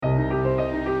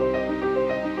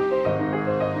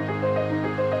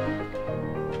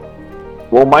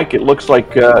Well, Mike, it looks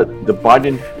like the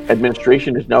Biden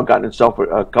administration has now gotten itself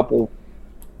a couple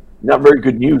not very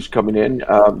good news coming in.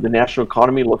 The national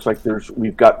economy looks like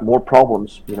we've got more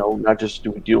problems. Not just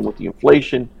do we dealing with the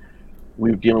inflation,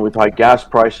 we're dealing with high gas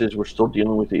prices. We're still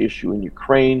dealing with the issue in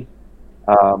Ukraine.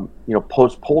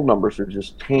 Post poll numbers are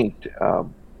just tanked.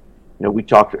 We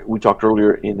talked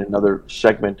earlier in another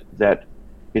segment that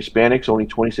Hispanics only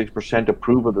 26%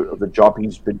 approve of the job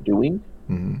he's been doing.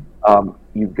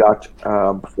 You've got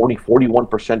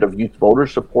 41% of youth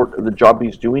voters support the job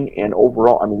he's doing, and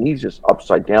overall, I mean, he's just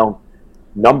upside down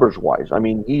numbers wise. I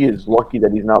mean, he is lucky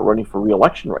that he's not running for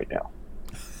re-election right now.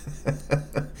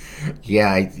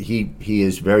 Yeah, he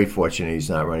is very fortunate he's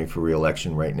not running for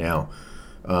re-election right now,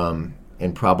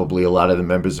 and probably a lot of the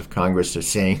members of Congress are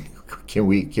saying, "Can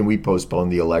we postpone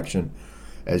the election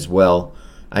as well?"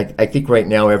 I think right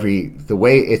now the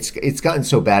way it's gotten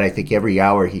so bad, I think every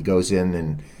hour he goes in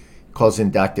and calls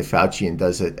in Dr. Fauci and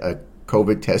does a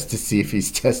COVID test to see if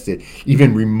he's tested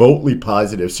even remotely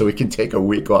positive, so he can take a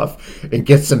week off and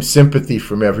get some sympathy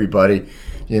from everybody.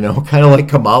 Kind of like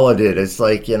Kamala did. It's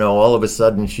like, all of a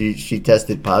sudden she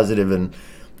tested positive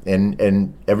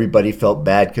and everybody felt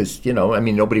bad because, I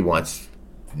mean, nobody wants,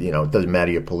 it doesn't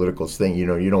matter your political thing, you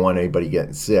don't want anybody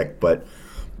getting sick. But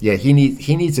yeah, he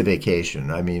needs a vacation.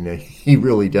 I mean, he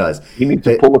really does. He needs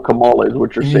to pull a Kamala, is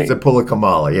what you're saying. He needs to pull a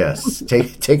Kamala, yes.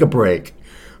 Take a break.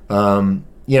 The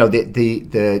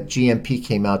GNP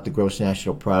came out, the gross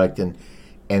national product, and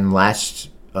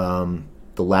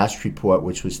the last report,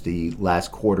 which was the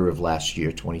last quarter of last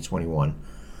year, 2021,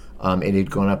 it had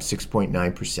gone up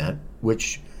 6.9%,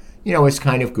 which, is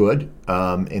kind of good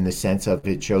in the sense of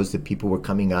it shows that people were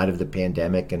coming out of the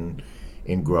pandemic and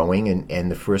growing.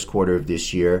 And the first quarter of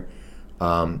this year,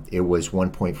 it was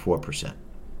 1.4%,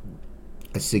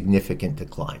 a significant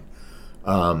decline,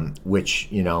 which,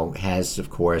 has, of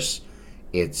course,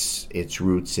 its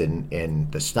roots in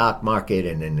the stock market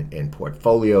and in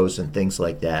portfolios and things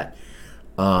like that.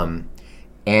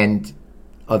 And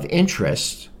of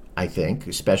interest, I think,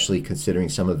 especially considering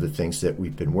some of the things that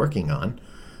we've been working on,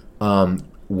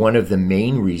 one of the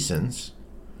main reasons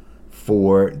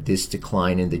for this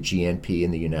decline in the GNP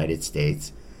in the United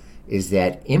States is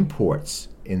that imports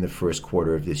in the first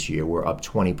quarter of this year were up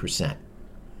 20%.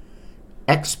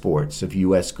 Exports of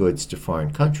U.S. goods to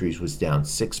foreign countries was down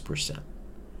 6%.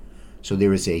 So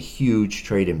there is a huge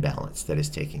trade imbalance that is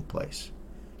taking place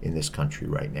in this country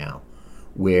right now,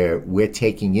 where we're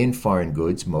taking in foreign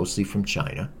goods, mostly from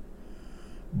China,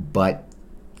 but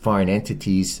foreign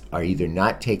entities are either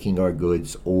not taking our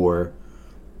goods or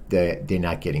they're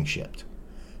not getting shipped.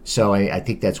 So I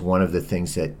think that's one of the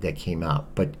things that came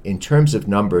out. But in terms of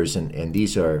numbers, and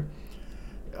these are,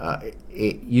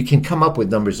 you can come up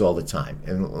with numbers all the time.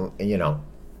 And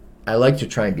I like to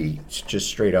try and be just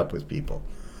straight up with people.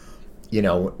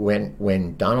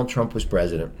 When Donald Trump was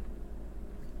president,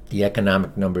 the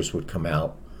economic numbers would come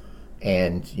out,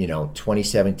 and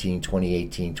 2017,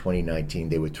 2018, 2019,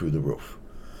 they were through the roof.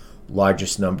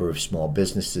 Largest number of small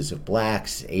businesses of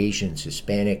blacks, Asians,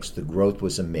 Hispanics. The growth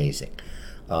was amazing.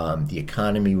 The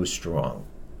economy was strong.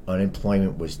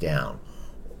 Unemployment was down.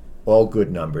 All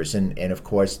good numbers. And of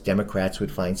course, Democrats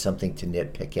would find something to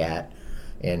nitpick at,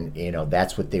 and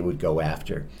that's what they would go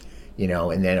after.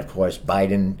 And then of course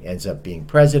Biden ends up being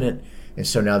president, and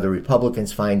so now the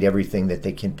Republicans find everything that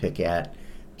they can pick at.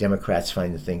 Democrats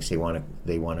find the things they want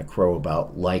to crow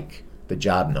about, like the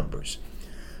job numbers.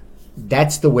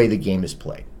 That's the way the game is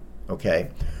played, okay?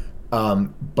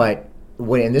 And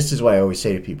this is what I always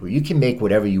say to people: you can make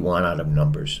whatever you want out of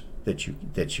numbers that you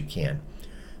can,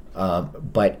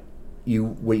 but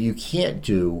what you can't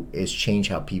do is change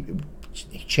how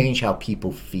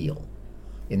people feel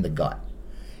in the gut,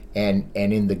 and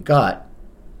in the gut,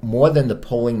 more than the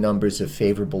polling numbers of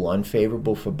favorable,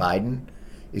 unfavorable for Biden,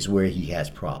 is where he has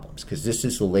problems. Because this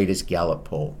is the latest Gallup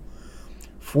poll: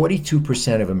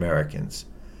 42% of Americans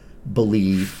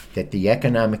believe that the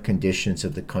economic conditions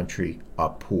of the country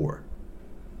are poor.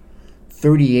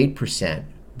 38%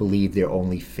 believe they're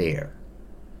only fair.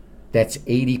 That's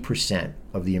 80%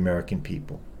 of the American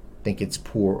people think it's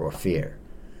poor or fair.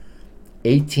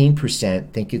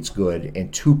 18% think it's good,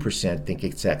 and 2% think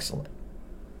it's excellent,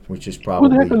 which is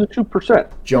probably... Who the heck are the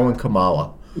 2%? Joe and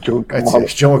Kamala. Joe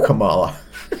and Kamala.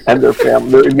 And their family,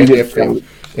 their immediate family.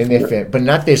 But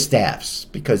not their staffs,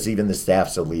 because even the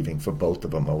staffs are leaving for both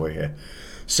of them over here.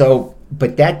 So,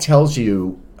 but that tells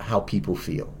you how people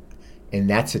feel, and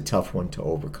that's a tough one to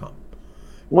overcome.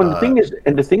 Well, the thing is,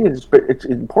 it's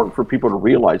important for people to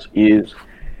realize is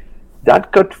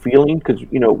that gut feeling, because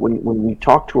when we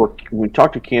talk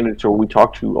to candidates, or we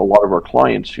talk to a lot of our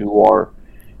clients who are,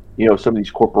 some of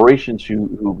these corporations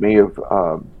who may have,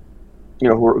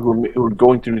 who are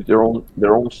going through their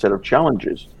own set of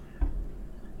challenges.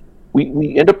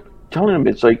 We end up telling them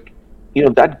it's like,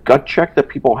 that gut check that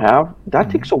people have, that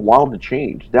takes a while to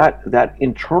change. That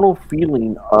internal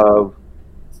feeling of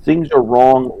things are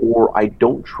wrong, or I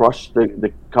don't trust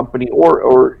the company,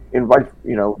 or invite,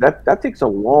 that takes a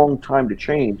long time to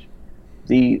change.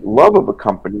 The love of a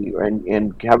company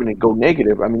and having it go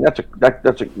negative, I mean, that's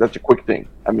a quick thing.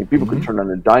 I mean, people can turn on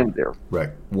a dime there. Right.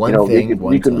 One thing,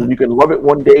 one time. You can love it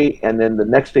one day, and then the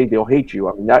next day they'll hate you.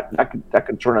 I mean, that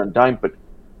can turn on a dime, but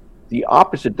the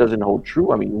opposite doesn't hold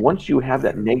true. I mean, once you have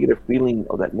that negative feeling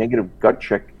or that negative gut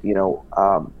check,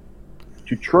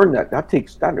 to turn that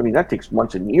takes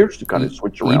months and years to kind of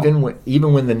switch around.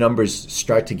 Even when the numbers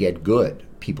start to get good,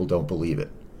 people don't believe it.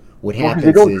 What happens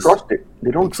they don't trust it.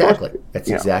 They don't exactly. trust it. That's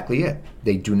exactly it.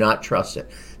 They do not trust it.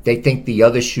 They think the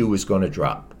other shoe is going to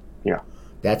drop. Yeah.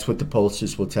 That's what the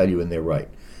pollsters will tell you, and they're right.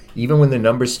 Even when the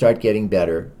numbers start getting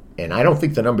better, and I don't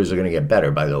think the numbers are going to get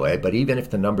better, by the way, but even if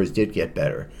the numbers did get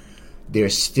better,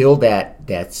 there's still that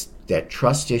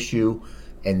trust issue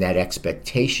and that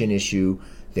expectation issue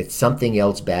that something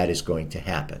else bad is going to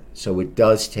happen. So it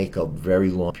does take a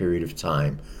very long period of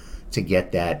time to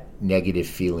get that negative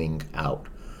feeling out.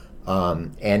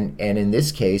 And in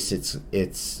this case,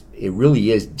 it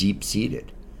really is deep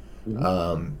seated.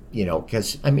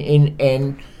 Because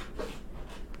and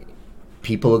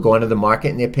people are going to the market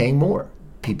and they're paying more.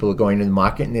 People are going to the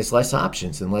market and there's less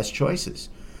options and less choices.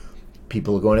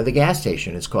 People are going to the gas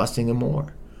station; it's costing them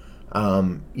more.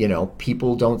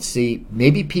 People don't see.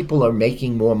 Maybe people are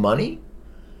making more money,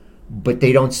 but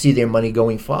they don't see their money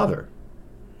going farther.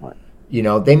 Right.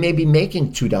 They may be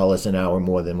making $2 an hour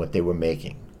more than what they were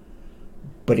making,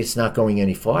 but it's not going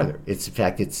any farther. In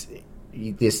fact,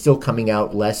 they're still coming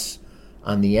out less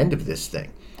on the end of this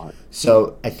thing. Right.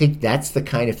 So I think that's the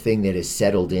kind of thing that has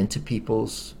settled into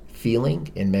people's feeling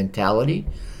and mentality,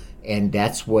 and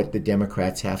that's what the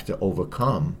Democrats have to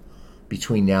overcome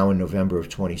between now and November of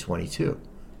 2022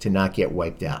 to not get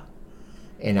wiped out.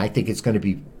 And I think it's going to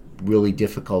be really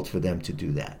difficult for them to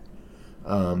do that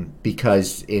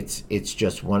because it's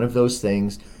just one of those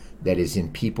things that is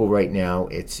in people right now.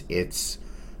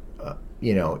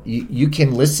 You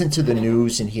can listen to the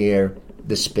news and hear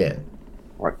the spin.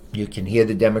 Right. You can hear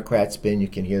the Democrat spin. You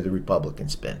can hear the Republican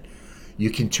spin. You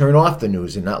can turn off the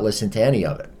news and not listen to any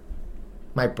of it.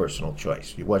 My personal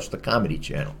choice. You watch the Comedy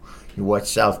Channel. You watch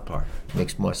South Park. It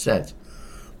makes more sense.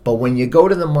 But when you go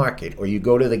to the market or you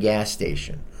go to the gas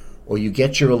station or you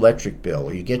get your electric bill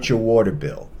or you get your water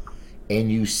bill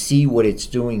and you see what it's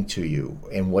doing to you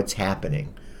and what's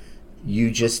happening,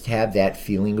 you just have that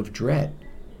feeling of dread.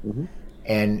 Mm-hmm.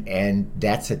 And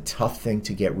that's a tough thing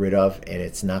to get rid of, and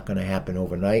it's not going to happen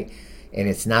overnight, and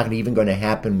it's not even going to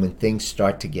happen when things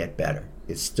start to get better.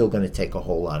 It's still going to take a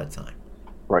whole lot of time.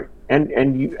 Right.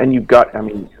 And you've got, I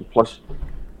mean, plus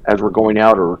as we're going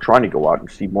out or trying to go out and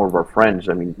see more of our friends,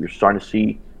 I mean, you're starting to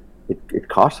see it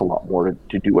costs a lot more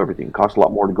to do everything. It costs a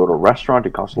lot more to go to a restaurant.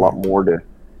 It costs a lot more to,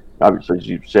 obviously, as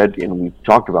you've said, and we've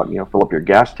talked about, fill up your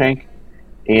gas tank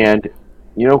and,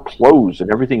 clothes and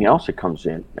everything else that comes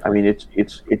in. I mean,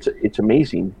 it's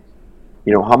amazing,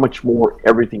 how much more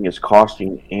everything is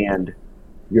costing, and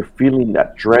you're feeling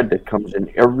that dread that comes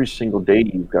in every single day.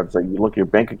 You've got, it's like, you look at your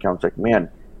bank account, it's like, man,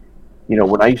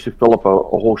 when I used to fill up a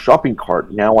whole shopping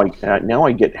cart, now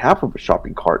I get half of a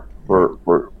shopping cart for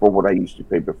what I used to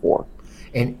pay before.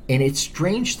 And it's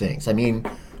strange things. I mean,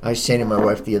 I was saying to my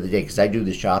wife the other day, because I do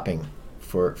the shopping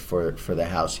for the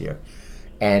house here,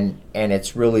 and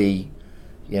it's really,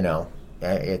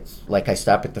 it's like I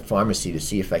stop at the pharmacy to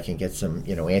see if I can get some,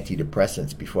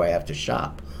 antidepressants before I have to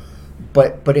shop.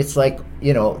 But it's like,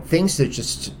 things that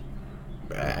just,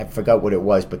 I forgot what it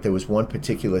was, but there was one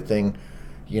particular thing,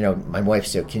 my wife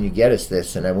said, can you get us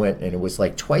this? And I went, and it was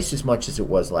like twice as much as it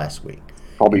was last week.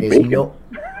 Probably bacon.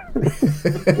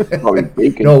 Probably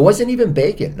bacon. No, it wasn't even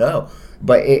bacon, no.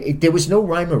 But there was no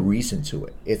rhyme or reason to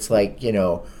it. It's like,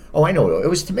 oh, I know, it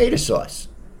was tomato sauce.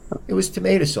 It was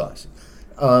tomato sauce.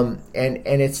 And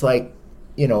it's like,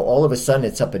 all of a sudden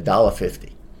it's up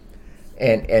 $1.50.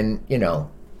 And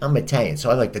I'm Italian, so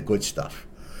I like the good stuff.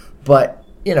 But,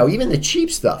 even the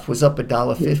cheap stuff was up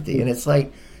 $1.50. And it's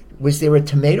like, was there a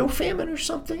tomato famine or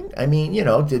something? I mean,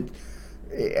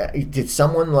 did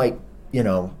someone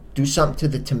do something to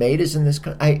the tomatoes in this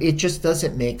country? It just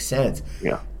doesn't make sense.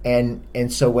 Yeah.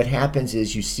 And so what happens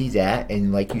is you see that,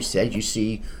 and like you said, you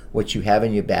see what you have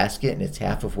in your basket, and it's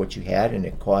half of what you had, and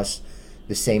it costs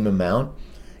the same amount.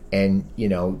 And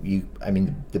I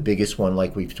mean, the biggest one,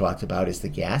 like we've talked about, is the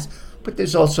gas. But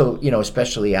there's also,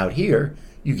 especially out here,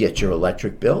 you get your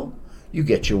electric bill, you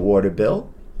get your water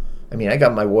bill. I mean, I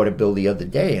got my water bill the other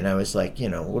day, and I was like,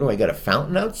 what do I got, a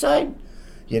fountain outside?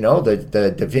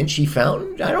 The Da Vinci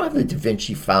fountain? I don't have the Da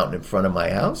Vinci fountain in front of my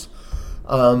house.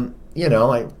 I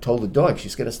told the dog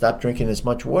she's got to stop drinking as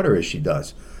much water as she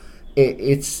does.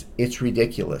 It's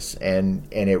ridiculous, and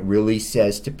it really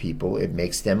says to people, it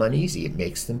makes them uneasy, it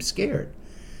makes them scared.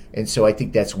 And so I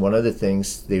think that's one of the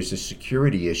things. There's a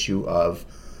security issue of,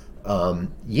 I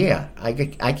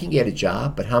can get a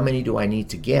job, but how many do I need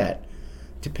to get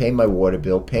to pay my water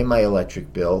bill, pay my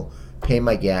electric bill, pay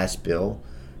my gas bill,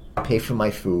 pay for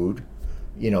my food,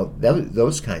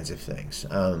 those kinds of things.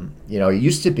 It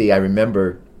used to be, I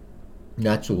remember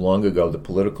not too long ago, the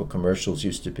political commercials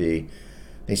used to be,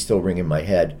 they still ring in my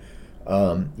head,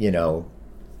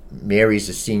 Mary's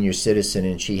a senior citizen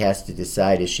and she has to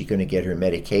decide, is she going to get her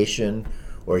medication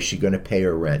or is she going to pay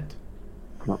her rent?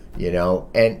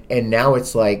 And now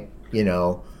it's like,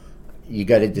 you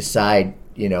got to decide,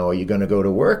 are you going to go to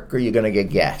work or are you going to get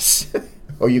gas?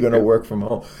 Or you're going to work from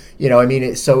home?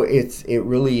 It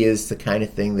really is the kind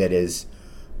of thing that is,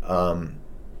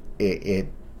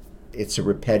 it's a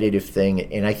repetitive thing.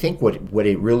 And I think what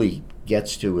it really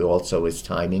gets to also is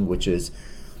timing, which is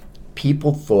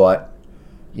people thought,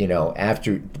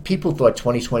 people thought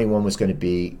 2021 was going to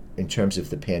be, in terms of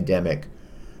the pandemic,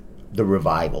 the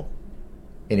revival.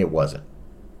 And it wasn't.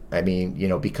 I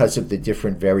mean, because of the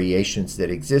different variations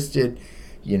that existed,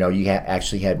 you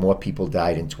actually had more people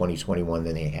died in 2021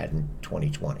 than they had in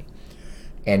 2020.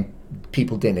 And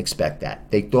people didn't expect that.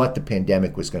 They thought the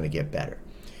pandemic was going to get better.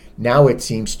 Now it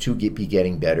seems to be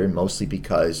getting better, mostly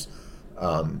because,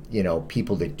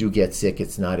 people that do get sick,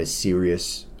 it's not as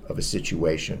serious of a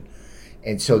situation.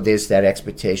 And so there's that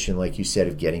expectation, like you said,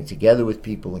 of getting together with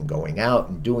people and going out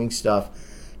and doing stuff.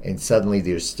 And suddenly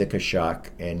there's sticker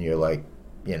shock and you're like,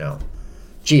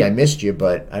 gee, I missed you,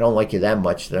 but I don't like you that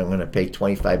much that I'm going to pay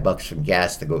 $25 from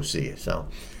gas to go see you. So,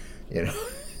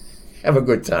 have a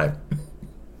good time.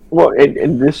 Well,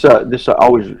 and this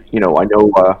always, I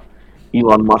know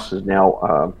Elon Musk has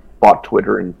now bought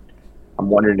Twitter, and I'm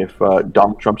wondering if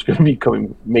Donald Trump's going to be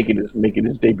making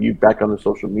his debut back on the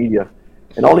social media.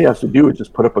 And all he has to do is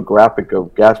just put up a graphic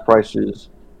of gas prices,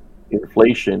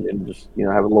 inflation, and just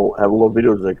have a little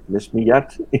video like, miss me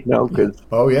yet? Because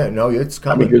oh yeah, no, it's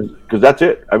coming. Because that's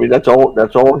it. I mean, that's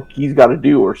all he's got to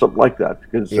do, or something like that.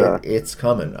 Because it's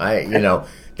coming.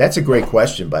 That's a great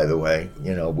question, by the way.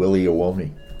 Will he or won't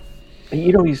he?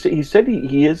 He said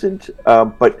he isn't.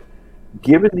 But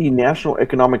given the national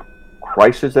economic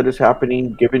crisis that is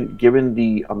happening, given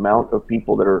the amount of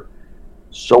people that are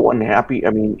so unhappy,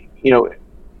 I mean,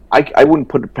 I wouldn't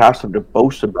put it past him to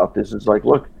boast about this. It's like,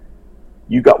 look,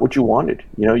 you got what you wanted.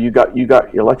 You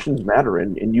got elections matter,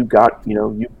 and you got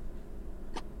you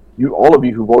all of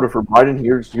you who voted for Biden.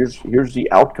 Here's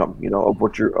the outcome of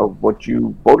what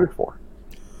you voted for.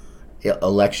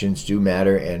 Elections do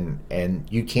matter, and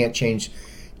you can't change.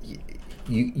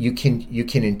 You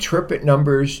can interpret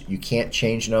numbers. You can't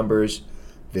change numbers.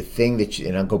 The thing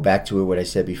and I'll go back to what I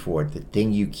said before. The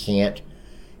thing you can't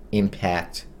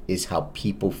impact is how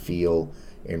people feel.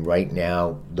 And right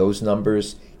now, those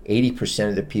numbers, 80%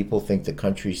 of the people think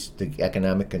the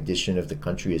economic condition of the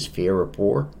country is fair or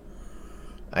poor.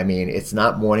 I mean, it's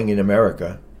not morning in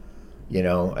America.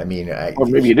 Or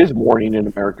maybe it is morning in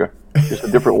America. Just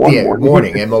a different one. Yeah,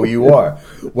 morning, M-O-U-R.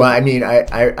 Well, I mean,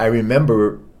 I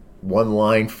remember one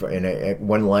line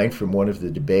from one of the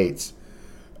debates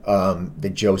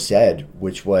that Joe said,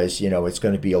 which was, it's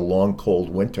going to be a long, cold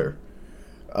winter.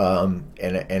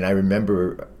 And I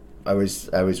remember I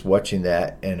was watching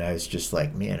that, and I was just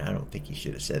like, man, I don't think he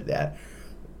should have said that.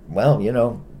 Well,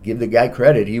 give the guy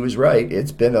credit. He was right.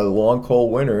 It's been a long,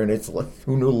 cold winter, and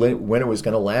who knew winter was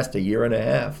going to last a year and a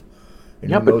half?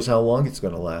 And who knows how long it's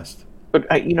going to last?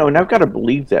 But and I've got to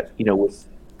believe that, with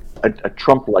a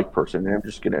Trump-like person, and I'm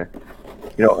just going to,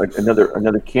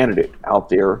 another candidate out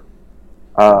there,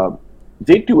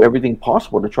 they do everything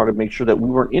possible to try to make sure that we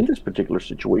weren't in this particular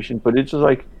situation. But it's just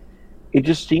like, it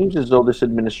just seems as though this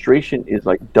administration is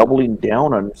like doubling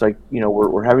down on. It's like,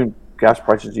 we're having gas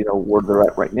prices, where they're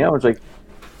at right now. It's like,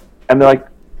 and they're like,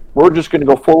 we're just going to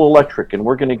go full electric, and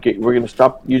we're going to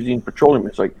stop using petroleum.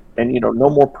 It's like, and no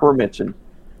more permits, and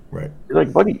right. It's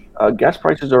like, buddy, gas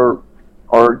prices are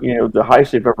the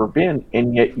highest they've ever been,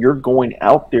 and yet you're going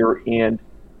out there and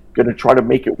going to try to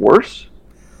make it worse,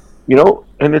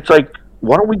 and it's like,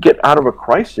 why don't we get out of a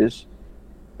crisis,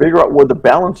 figure out where the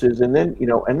balance is, and then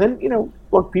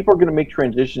look, people are going to make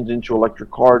transitions into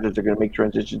electric cars, as they're going to make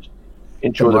transitions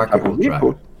into other type of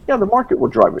vehicles. Yeah, the market will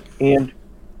drive it, and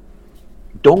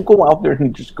don't go out there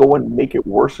and just go and make it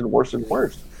worse and worse and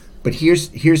worse. But here's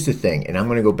the thing, and I'm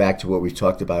going to go back to what we've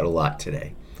talked about a lot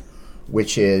today,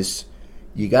 which is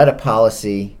you got a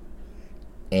policy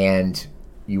and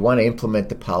you want to implement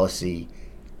the policy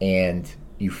and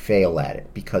you fail at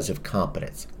it because of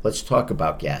competence. Let's talk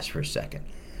about gas for a second.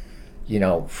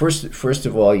 First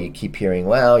of all, you keep hearing,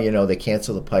 well, they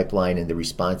cancel the pipeline, and the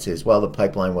response is, well, the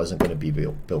pipeline wasn't going to be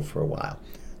built for a while.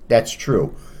 That's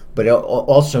true. But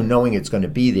also knowing it's going to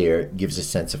be there gives a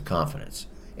sense of confidence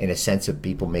and a sense of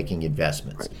people making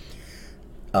investments.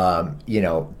 Right.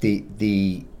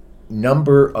 The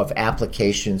number of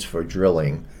applications for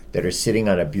drilling that are sitting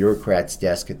on a bureaucrat's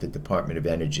desk at the Department of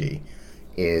Energy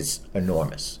is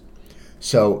enormous.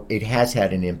 So it has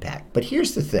had an impact. But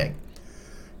here's the thing.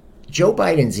 Joe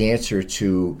Biden's answer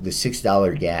to the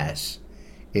 $6 gas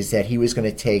is that he was going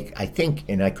to take, I think,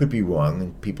 and I could be wrong,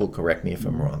 and people correct me if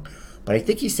I'm wrong, but I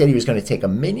think he said he was going to take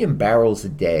 1 million barrels a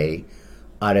day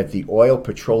out of the oil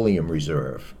petroleum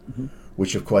reserve,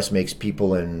 which of course makes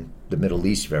people in the Middle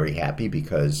East very happy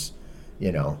because,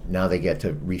 now they get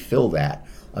to refill that.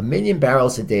 1 million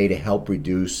barrels a day to help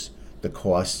reduce the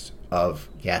cost of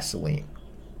gasoline.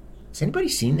 Has anybody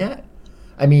seen that?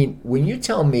 I mean, when you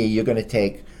tell me you're going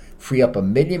to free up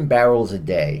 1 million barrels a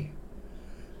day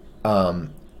to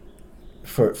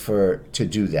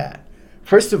do that,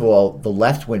 first of all, the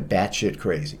left went batshit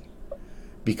crazy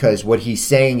because what he's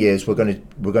saying is we're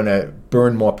gonna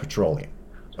burn more petroleum.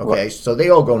 Okay, Right. so they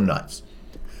all go nuts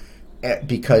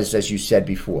because, as you said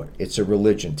before, it's a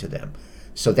religion to them.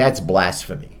 So that's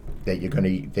blasphemy that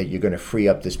you're gonna free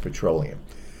up this petroleum.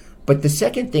 But the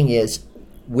second thing is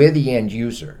we're the end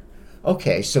user.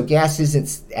 Okay, so gas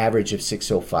isn't average of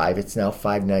 605; it's now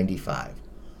 595.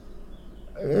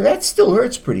 That still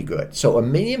hurts pretty good. So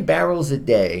 1 million barrels a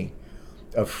day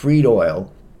of freed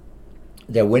oil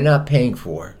that we're not paying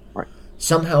for Right.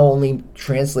 somehow only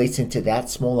translates into that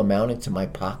small amount into my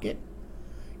pocket.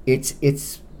 It's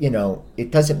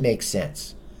it doesn't make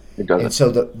sense. It And doesn't. so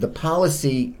the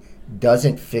policy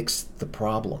doesn't fix the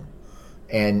problem.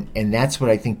 And that's what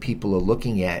I think people are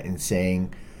looking at and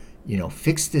saying,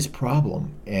 fix this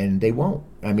problem, and they won't.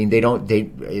 I mean,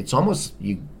 it's almost,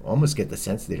 you almost get the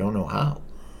sense they don't know how,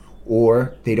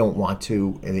 or they don't want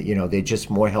to. They're just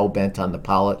more hell bent on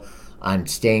on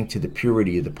staying to the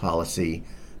purity of the policy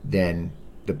than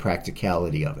the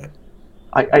practicality of it.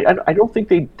 I don't think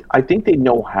they. I think they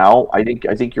know how. I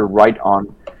think you're right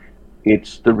on.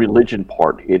 It's the religion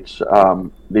part. It's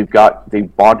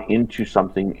they've bought into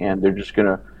something, and they're just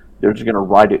gonna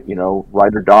ride it.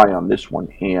 Ride or die on this one,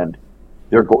 and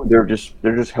they're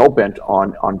just hell bent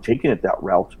on taking it that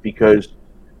route because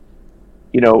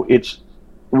it's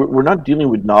we're not dealing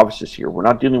with novices here. We're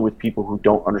not dealing with people who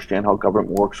don't understand how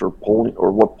government works or polling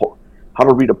or how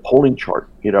to read a polling chart.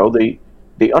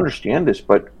 They understand this,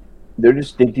 but they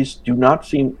just do not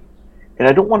seem. And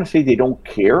I don't want to say they don't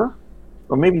care,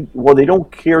 or maybe they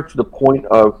don't care to the point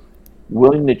of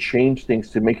willing to change things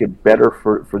to make it better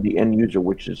for the end user,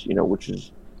 which is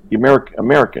the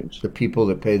Americans. The people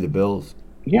that pay the bills.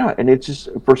 Yeah, and it's just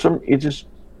it's just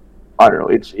I don't know.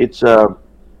 It's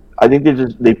I think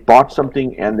they bought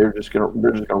something and they're just gonna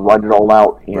ride it all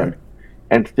out Right.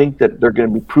 and think that they're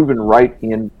going to be proven right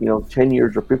in 10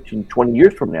 years or 15, 20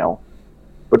 years from now.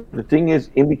 But the thing is,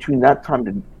 in between now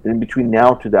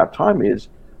to that time is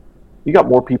you got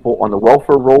more people on the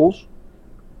welfare rolls.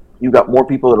 You got more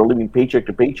people that are living paycheck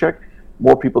to paycheck.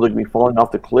 More people that are going to be falling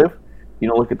off the cliff.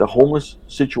 Look at the homeless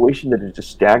situation that is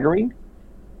just staggering.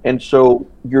 And so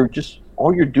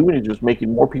all you're doing is just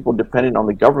making more people dependent on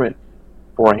the government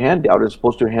for a handout as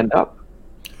opposed to a hand up.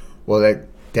 Well,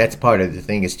 that's part of the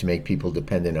thing, is to make people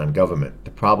dependent on government.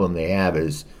 The problem they have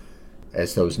is,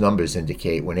 as those numbers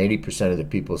indicate, when 80% of the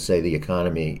people say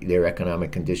their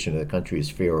economic condition of the country is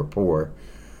fair or poor,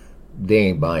 they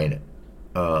ain't buying it.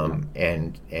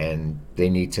 And they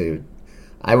need to,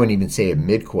 I wouldn't even say a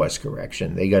mid-course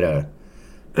correction. They gotta,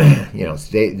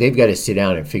 they've got to sit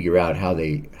down and figure out how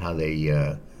they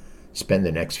spend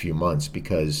the next few months,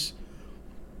 because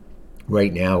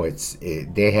right now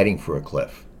they're heading for a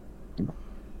cliff.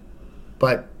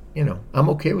 But I'm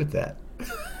okay with that.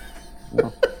 Yeah.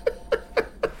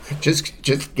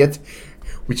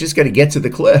 We just got to get to the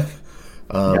cliff.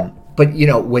 Yeah. But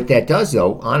what that does,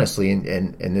 though, honestly,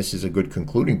 and this is a good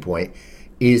concluding point,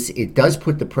 is it does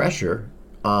put the pressure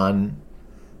on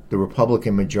the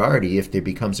Republican majority, if there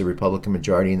becomes a Republican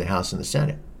majority in the House and the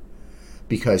Senate,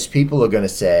 because people are going to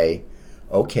say,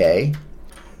 okay,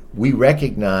 we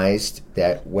recognized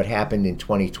that what happened in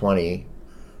 2020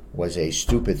 was a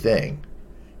stupid thing,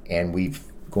 and we've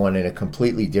gone in a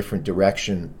completely different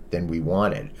direction than we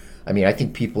wanted. I mean, I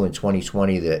think people in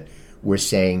 2020 that were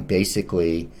saying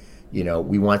basically,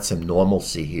 we want some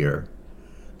normalcy here.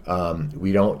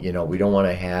 We don't want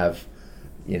to have,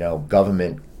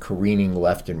 government careening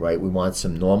left and right. We want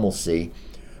some normalcy,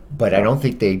 but I don't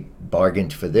think they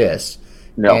bargained for this.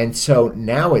 No. And so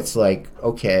now it's like,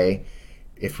 okay,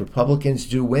 if Republicans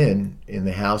do win in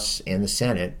the House and the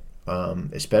Senate,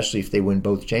 especially if they win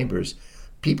both chambers,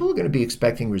 people are going to be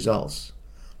expecting results.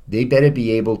 They better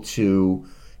be able to,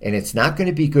 and it's not going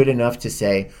to be good enough to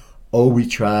say, oh, we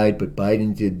tried, but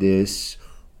Biden did this,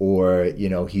 or,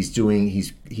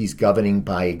 he's governing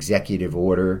by executive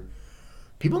order.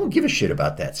 People don't give a shit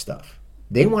about that stuff.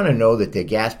 They want to know that their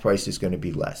gas price is going to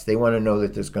be less. They want to know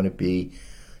that there's going to be,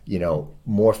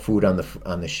 more food on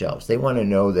the shelves. They want to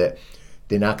know that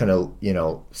they're not going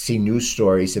to, see news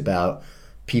stories about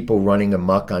people running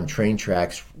amok on train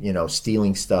tracks,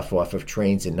 stealing stuff off of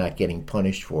trains and not getting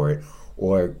punished for it,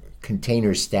 or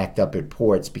containers stacked up at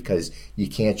ports because you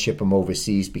can't ship them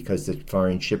overseas because the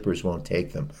foreign shippers won't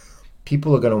take them.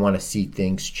 People are going to want to see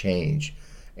things change,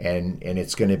 and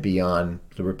it's going to be on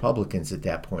the Republicans at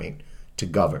that point to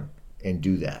govern and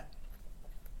do that.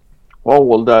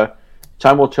 Well,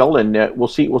 time will tell, and we'll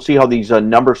see how these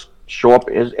numbers show up,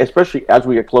 especially as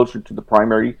we get closer to the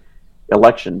primary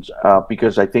elections,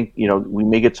 because I think we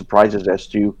may get surprises as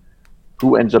to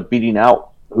who ends up beating out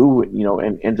who,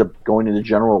 and ends up going to the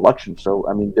general election. So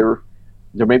I mean, there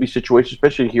may be situations,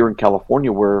 especially here in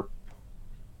California, where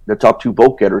the top two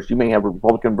vote getters, you may have a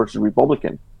Republican versus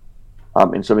Republican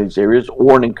in some of these areas,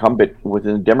 or an incumbent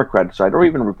within the Democratic side, or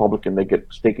even a Republican that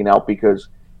gets taken out, because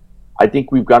I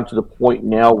think we've gotten to the point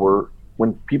now where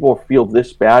when people feel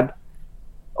this bad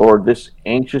or this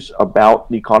anxious about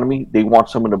the economy, they want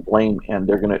someone to blame, and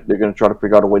they're gonna try to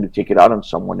figure out a way to take it out on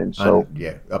someone. And so,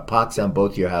 a pox on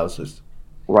both your houses,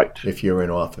 right? If you're in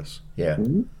office, yeah.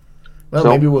 Mm-hmm. Well, so,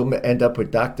 maybe we'll end up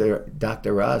with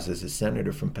Dr. Oz as a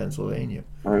senator from Pennsylvania.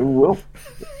 I will.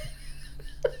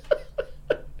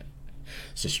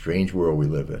 It's a strange world we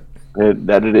live in.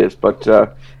 That it is, but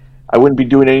I wouldn't be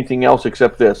doing anything else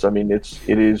except this. I mean, it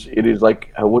is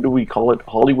like, what do we call it?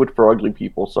 Hollywood for ugly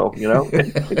people. So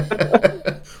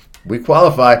we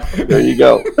qualify. There you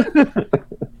go.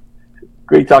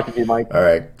 Great talking to you, Mike. All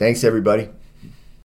right, thanks everybody.